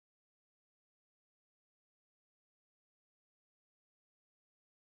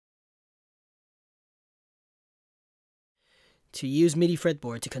To use MIDI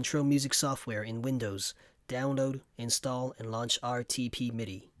Fretboard to control music software in Windows, download, install, and launch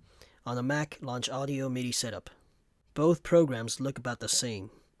itpMIDI. On a Mac, launch Audio MIDI Setup. Both programs look about the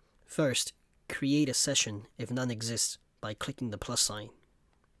same. First, create a session if none exists by clicking the plus sign.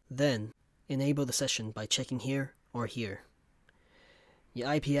 Then, enable the session by checking here or here.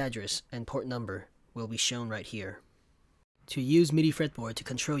 Your IP address and port number will be shown right here. To use MIDI Fretboard to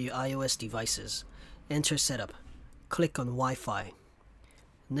control your iOS devices, enter Setup. Click on Wi-Fi.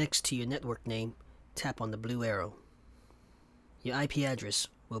 Next to your network name, tap on the blue arrow. Your IP address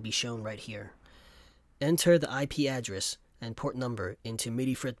will be shown right here. Enter the IP address and port number into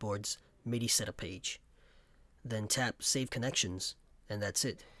MIDI Fretboard's MIDI Setup page. Then tap Save Connections, and that's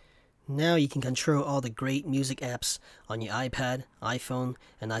it. Now you can control all the great music apps on your iPad, iPhone,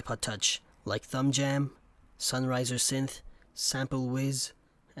 and iPod Touch, like Thumbjam, Sunrizer Synth, SampleWiz,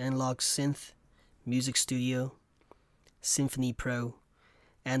 NLog Synth, Music Studio, Symphony Pro,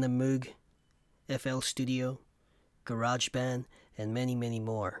 Animoog, FL Studio, Garageband, and many, many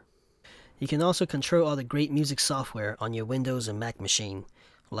more. You can also control all the great music software on your Windows and Mac machine,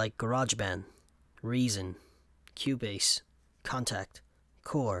 like Garageband, Reason, Cubase, Contact,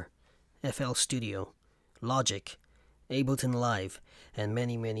 Core, FL Studio, Logic, Ableton Live, and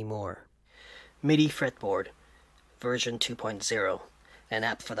many, many more. MIDI Fretboard version 2.0, an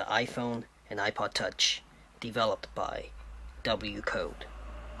app for the iPhone and iPod Touch, developed by WKode.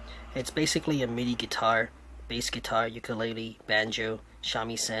 It's basically a MIDI guitar, bass guitar, ukulele, banjo,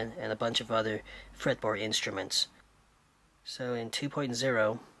 shamisen, and a bunch of other fretboard instruments. So in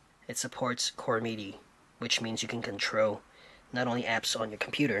 2.0, it supports Core-MIDI, which means you can control not only apps on your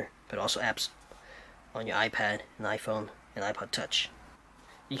computer, but also apps on your iPad and iPhone and iPod Touch.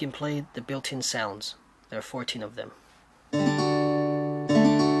 You can play the built-in sounds. There are 14 of them.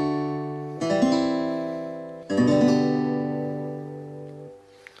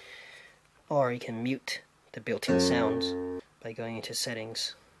 Or you can mute the built-in sounds by going into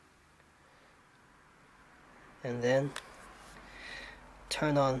Settings. And then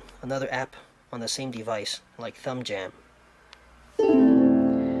turn on another app on the same device, like Thumbjam.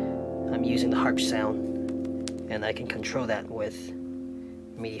 I'm using the harp sound, and I can control that with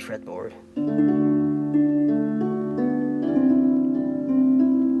MIDI Fretboard.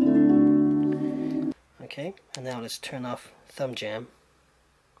 Okay, and now let's turn off Thumbjam.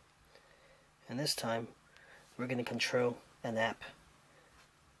 And this time, we're going to control an app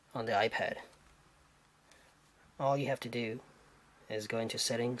on the iPad. All you have to do is go into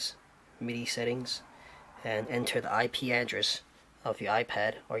Settings, MIDI Settings, and enter the IP address of your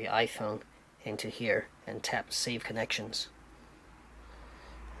iPad or your iPhone into here and tap Save Connections.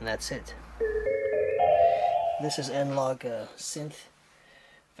 And that's it. This is NLog Synth,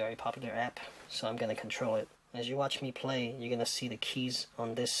 very popular app, so I'm going to control it. As you watch me play, you're going to see the keys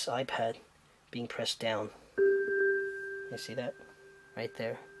on this iPad being pressed down. You see that? Right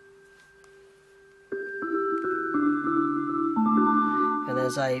there. And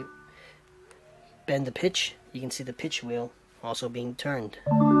as I bend the pitch, you can see the pitch wheel also being turned.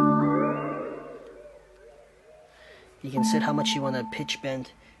 You can set how much you want to pitch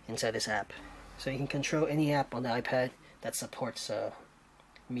bend inside this app. So you can control any app on the iPad that supports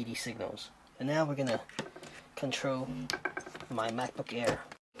MIDI signals. And now we're going to control my MacBook Air.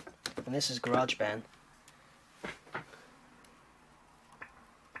 And this is Garageband.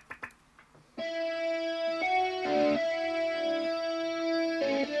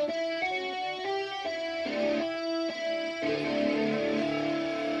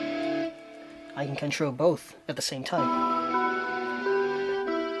 I can control both at the same time.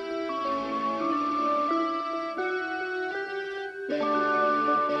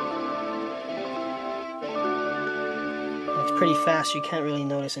 It's pretty fast, you can't really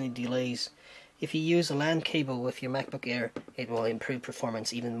notice any delays. If you use a LAN cable with your MacBook Air, it will improve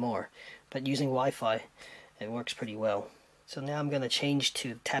performance even more. But using Wi-Fi, it works pretty well. So now I'm going to change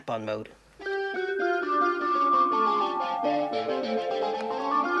to tap-on mode.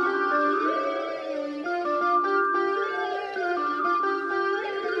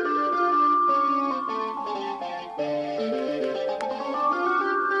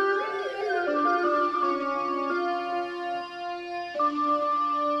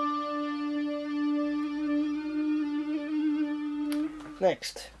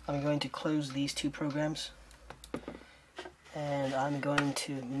 Next, I'm going to close these two programs, and I'm going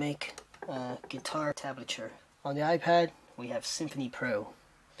to make a guitar tablature. On the iPad, we have Symphony Pro.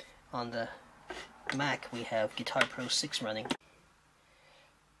 On the Mac, we have Guitar Pro 6 running.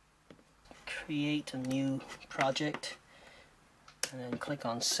 Create a new project, and then click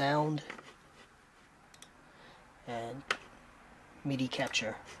on Sound, and MIDI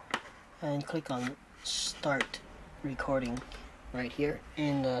capture and click on Start Recording right here.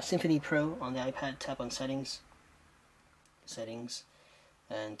 In Symphony Pro on the iPad, tap on Settings,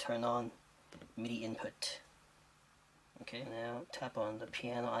 and turn on MIDI input. Okay, now tap on the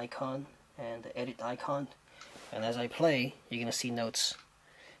piano icon and the edit icon, and as I play, you're going to see notes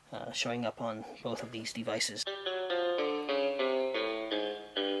showing up on both of these devices.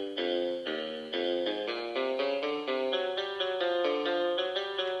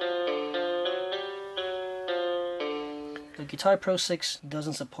 The Guitar Pro 6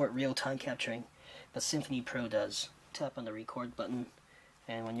 doesn't support real-time capturing, but Symphony Pro does. Tap on the record button,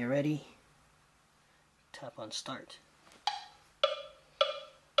 and when you're ready, tap on Start.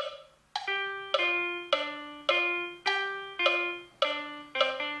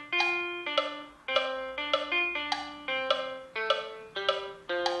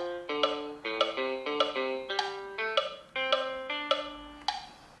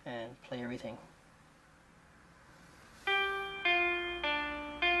 And play everything.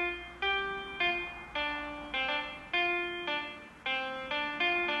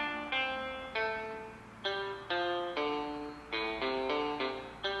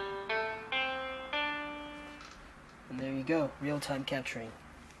 And there you go, real-time capturing.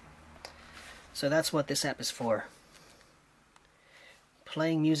 So that's what this app is for.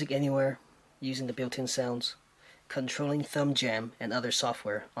 Playing music anywhere using the built-in sounds, controlling Thumbjam and other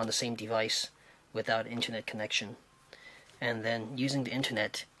software on the same device without internet connection, and then using the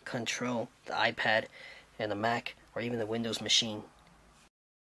internet control the iPad and the Mac or even the Windows machine.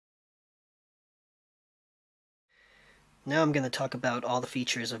 Now I'm going to talk about all the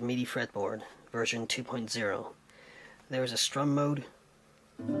features of MIDI Fretboard version 2.0. There is a strum mode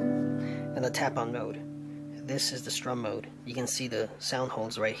and a tap-on mode. This is the strum mode. You can see the sound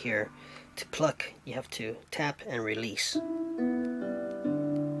holes right here. To pluck, you have to tap and release.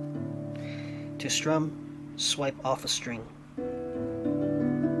 To strum, swipe off a string.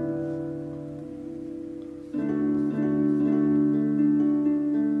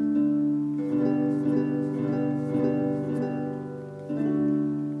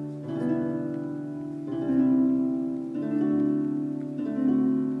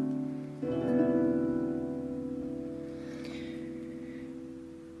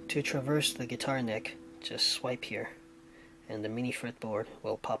 To traverse the guitar neck, just swipe here and the MIDI fretboard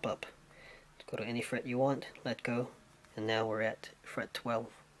will pop up. Go to any fret you want, let go, and now we're at fret 12.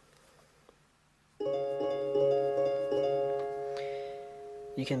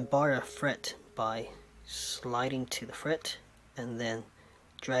 You can bar a fret by sliding to the fret and then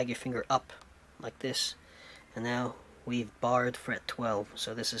drag your finger up like this, and now we've barred fret 12,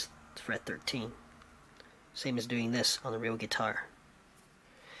 so this is fret 13. Same as doing this on a real guitar.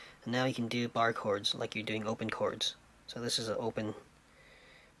 And now you can do bar chords like you're doing open chords. So this is an open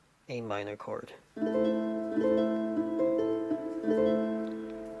A minor chord.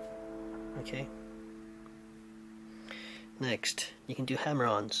 Okay. Next, you can do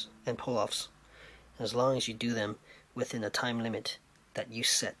hammer-ons and pull-offs as long as you do them within a time limit that you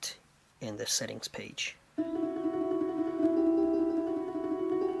set in the settings page.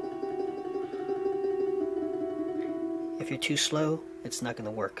 If you're too slow, it's not going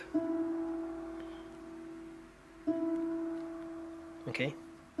to work. Okay?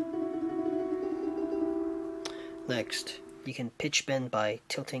 Next, you can pitch bend by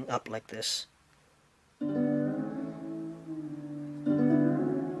tilting up like this.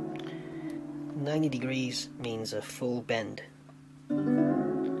 90 degrees means a full bend.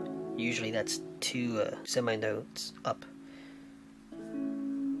 Usually that's 2 seminotes up.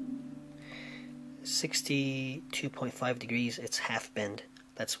 62.5 degrees, it's half bend.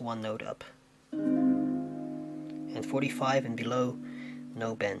 That's 1 note up. And 45 and below,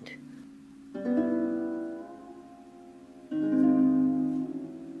 no bend.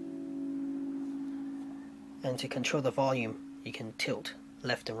 And to control the volume, you can tilt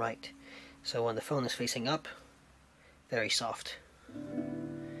left and right. So when the phone is facing up, very soft.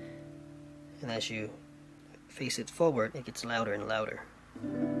 And as you face it forward, it gets louder and louder.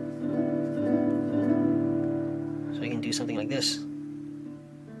 So you can do something like this.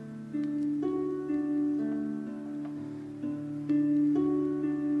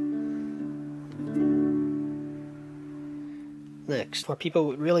 Next, for people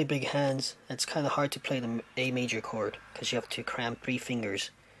with really big hands, it's kind of hard to play the A major chord because you have to cram 3 fingers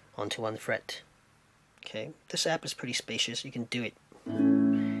onto 1 fret. Okay, this app is pretty spacious, you can do it.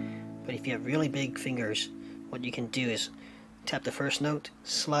 But if you have really big fingers, what you can do is tap the first note,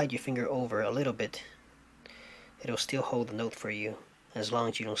 slide your finger over a little bit. It'll still hold the note for you as long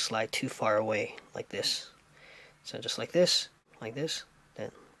as you don't slide too far away like this. So just like this, like this,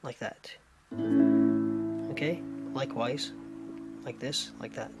 then like that. Okay, likewise, like this,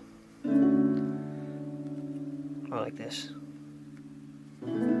 like that, or like this.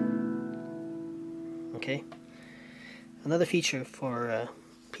 Okay. Another feature for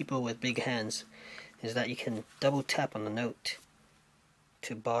people with big hands is that you can double tap on the note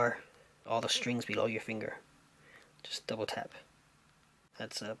to bar all the strings below your finger. Just double tap.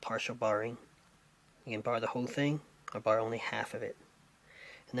 That's a partial barring. You can bar the whole thing or bar only half of it.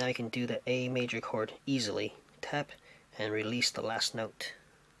 And now you can do the A major chord easily. Tap and release the last note.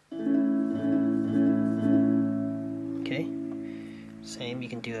 Okay. Same, you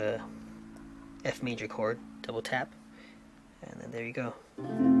can do a F major chord, double tap, and then there you go.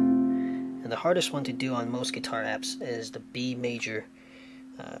 And the hardest one to do on most guitar apps is the B major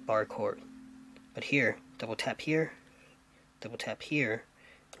bar chord. But here, double tap here,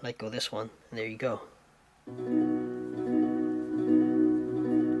 let go this one, and there you go.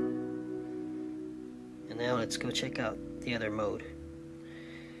 And now let's go check out the other mode.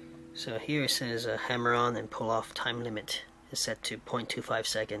 So here it says hammer on and pull off time limit is set to 0.25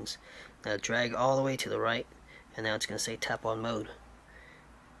 seconds. Now drag all the way to the right, and now it's going to say tap on mode.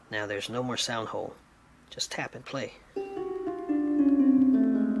 Now there's no more sound hole. Just tap and play.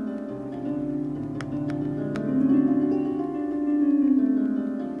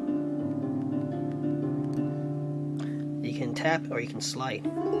 You can tap or you can slide.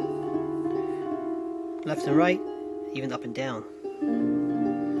 Left and right, even up and down.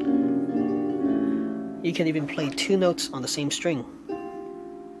 You can even play 2 notes on the same string.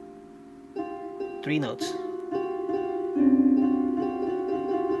 3 notes.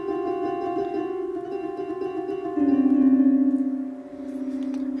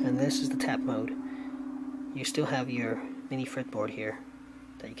 And this is the tap mode. You still have your MIDI fretboard here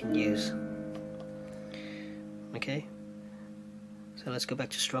that you can use. Okay, so let's go back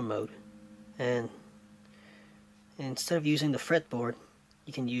to strum mode. And instead of using the fretboard,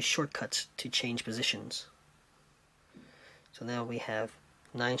 you can use shortcuts to change positions. So now we have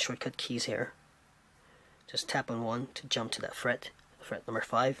 9 shortcut keys here. Just tap on one to jump to that fret number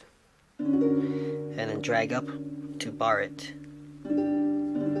 5, and then drag up to bar it.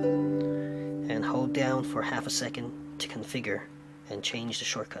 And hold down for half a second to configure and change the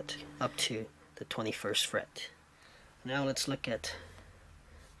shortcut up to the 21st fret. Now let's look at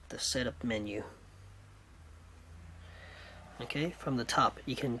the setup menu. Okay, from the top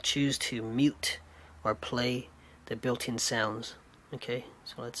you can choose to mute or play the built-in sounds. Okay,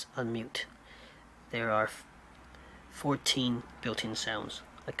 so let's unmute. There are 14 built-in sounds: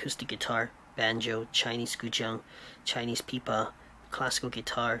 acoustic guitar, banjo, Chinese guzheng, Chinese pipa, classical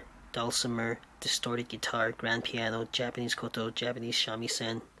guitar, dulcimer, distorted guitar, grand piano, Japanese koto, Japanese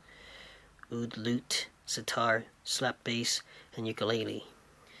shamisen, oud lute, sitar, slap bass, and ukulele.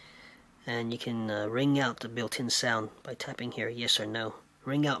 And you can ring out the built-in sound by tapping here, yes or no.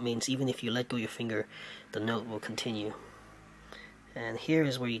 Ring out means even if you let go your finger, the note will continue. And here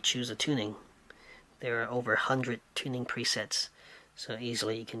is where you choose a tuning. There are over 100 tuning presets, so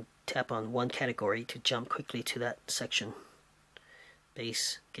easily you can tap on one category to jump quickly to that section.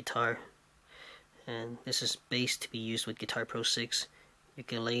 Bass, guitar, and this is bass to be used with Guitar Pro 6,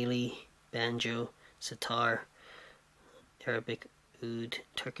 ukulele, banjo, sitar, Arabic oud,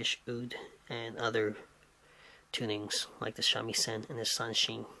 Turkish oud, and other tunings like the Shamisen and the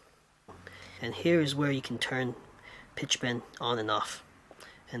Sanshin. And here is where you can turn pitch bend on and off.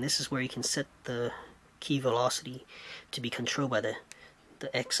 And this is where you can set the key velocity to be controlled by the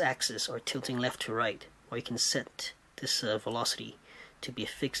x-axis, or tilting left to right, or you can set this velocity to be a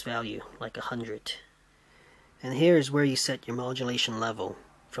fixed value like 100. And here is where you set your modulation level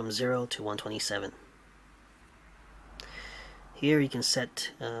from 0 to 127. Here you can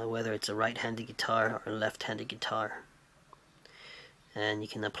set whether it's a right-handed guitar or a left-handed guitar. And you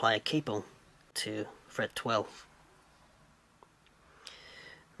can apply a capo to fret 12.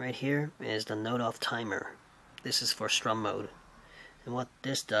 Right here is the note off timer. This is for strum mode. And what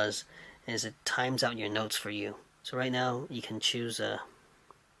this does is it times out your notes for you. So right now you can choose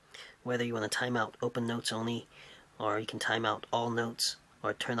whether you want to time out open notes only, or you can time out all notes,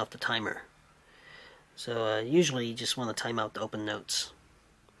 or turn off the timer. So usually you just want to time out the open notes,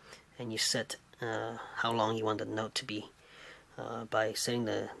 and you set how long you want the note to be by setting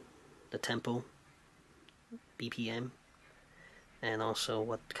the tempo, BPM, and also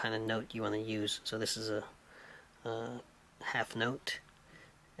what kind of note you want to use. So this is a half note,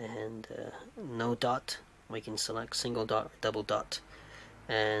 and no dot. We can select single dot or double dot,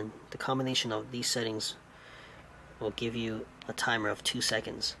 and the combination of these settings will give you a timer of 2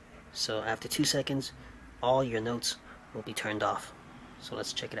 seconds. So after 2 seconds, all your notes will be turned off. So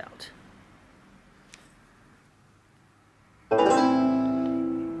let's check it out.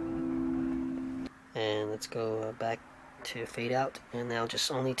 And let's go back to fade out, and now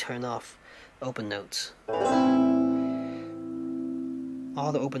just only turn off open notes.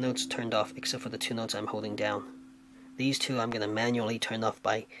 All the open notes turned off except for the 2 notes I'm holding down. These 2 I'm going to manually turn off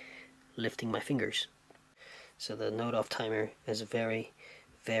by lifting my fingers. So the note off timer is a very,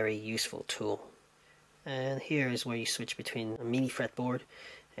 very useful tool. And here is where you switch between a MIDI fretboard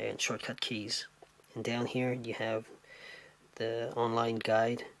and shortcut keys. And down here you have the online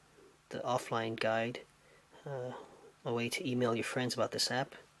guide, the offline guide, a way to email your friends about this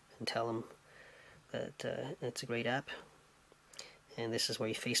app and tell them that it's a great app. And this is where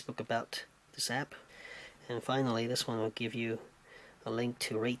you Facebook about this app. And finally, this one will give you a link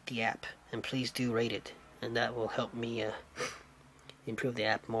to rate the app, and please do rate it, and that will help me improve the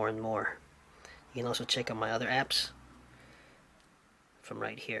app more and more. You can also check out my other apps from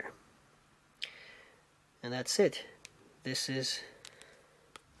right here. And that's it. This is,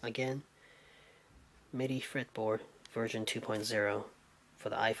 again, MIDI Fretboard version 2.0 for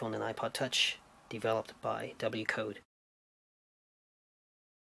the iPhone and iPod Touch, developed by WKode.